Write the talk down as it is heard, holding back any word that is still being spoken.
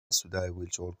Today we'll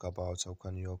talk about how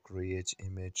can you create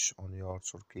image on your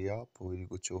Talkie app. We'll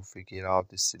go to figure out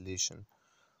the solution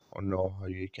or know how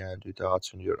you can do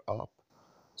that on your app.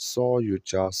 So you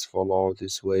just follow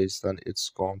these ways, then it's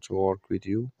going to work with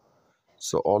you.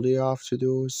 So all you have to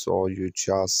do,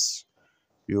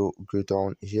 you go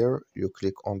down here, you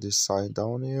click on this sign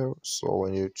down here. So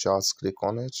when you just click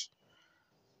on it,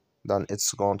 then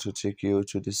it's going to take you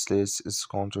to this list. It's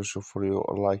going to show for you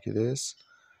like this.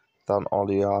 Then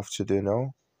all you have to do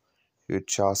now, you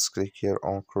just click here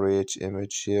on create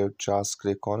image here, just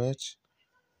click on it.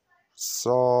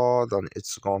 So then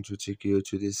it's going to take you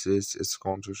to this list. It's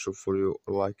going to show for you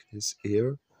like this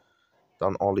here.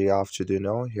 Then all you have to do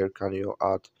now, here can you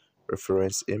add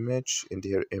reference image in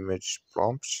their image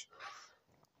prompt.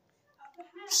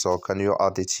 So can you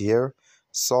add it here?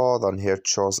 So then here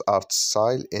choose art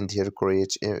style, and here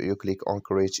create, you click on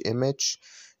create image,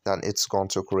 then it's going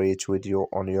to create with you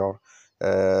on your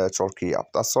Talkie app.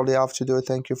 That's all you have to do.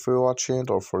 Thank you for watching.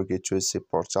 Don't forget to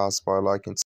support us by liking.